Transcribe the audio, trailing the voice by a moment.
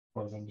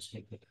Hello,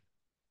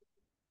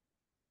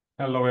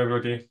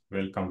 everybody.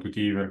 Welcome to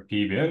Dework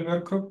PBL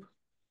workgroup.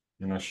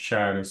 I'm gonna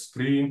share a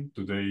screen.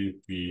 Today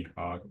we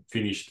are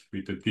finished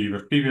with the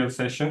Dework PBL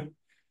session.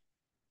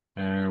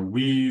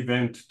 We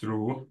went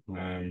through,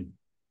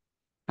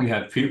 we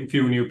had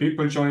few new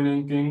people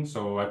joining in.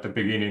 So at the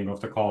beginning of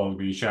the call,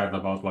 we shared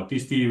about what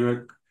is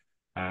Dework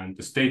and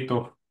the state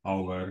of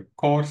our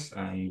course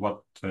and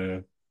what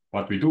we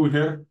do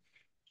here.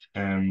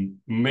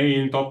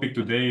 Main topic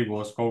today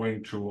was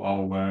going through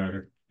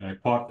our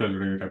quarterly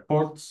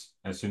reports.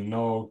 As you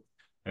know,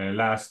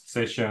 last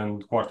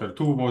session,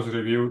 Q2 was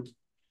reviewed,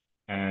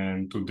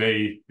 and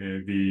today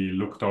we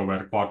looked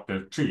over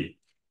Q3.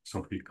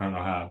 So we kind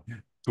of have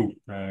two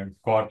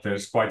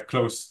quarters quite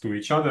close to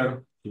each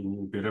other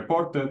to be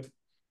reported.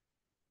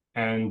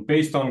 And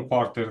based on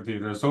quarterly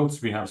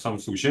results, we have some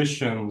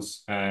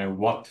suggestions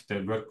what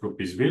the work group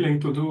is willing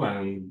to do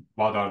and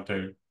what are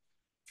the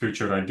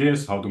future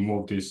ideas, how to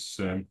move this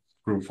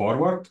group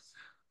forward.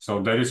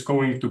 So there is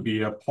going to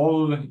be a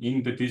poll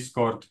in the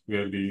Discord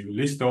where we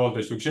list all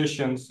the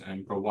suggestions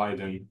and provide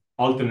an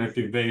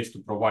alternative ways to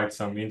provide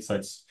some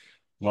insights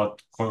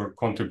what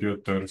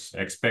contributors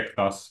expect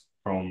us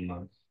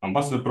from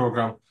ambassador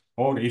program,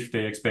 or if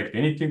they expect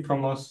anything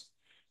from us.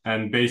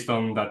 And based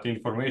on that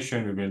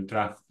information, we will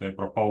draft the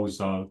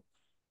proposal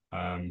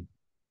for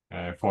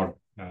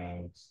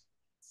the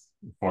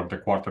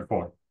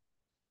Q4.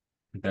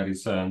 There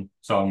is some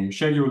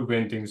schedule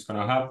when things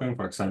gonna happen.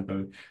 For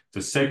example,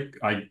 the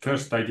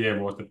first idea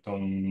was that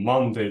on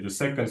Monday, the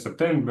 2nd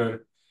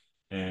September,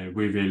 we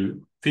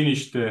will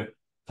finish the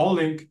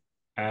polling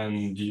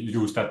and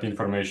use that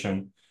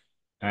information.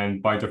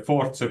 And by the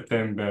 4th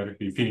September,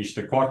 we finish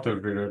the quarterly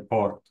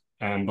report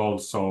and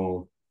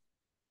also,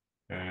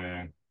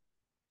 no,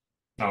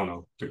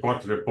 the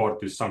quarterly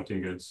report is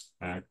something else.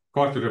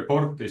 Quarterly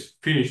report is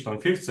finished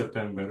on 5th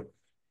September,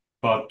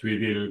 but we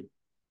will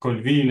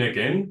convene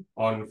again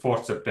on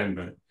 4th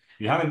September.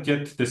 We haven't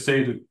yet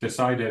decided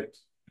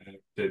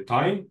the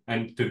time,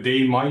 and the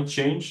day might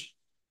change,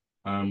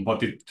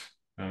 but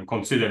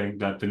considering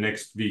that the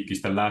next week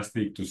is the last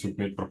week to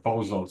submit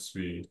proposals,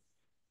 we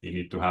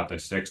need to have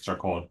this extra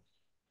call.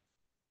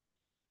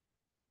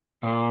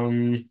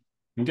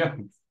 Yeah,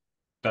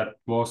 that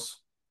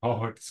was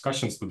our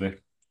discussions today.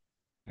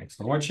 Thanks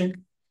for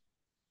watching.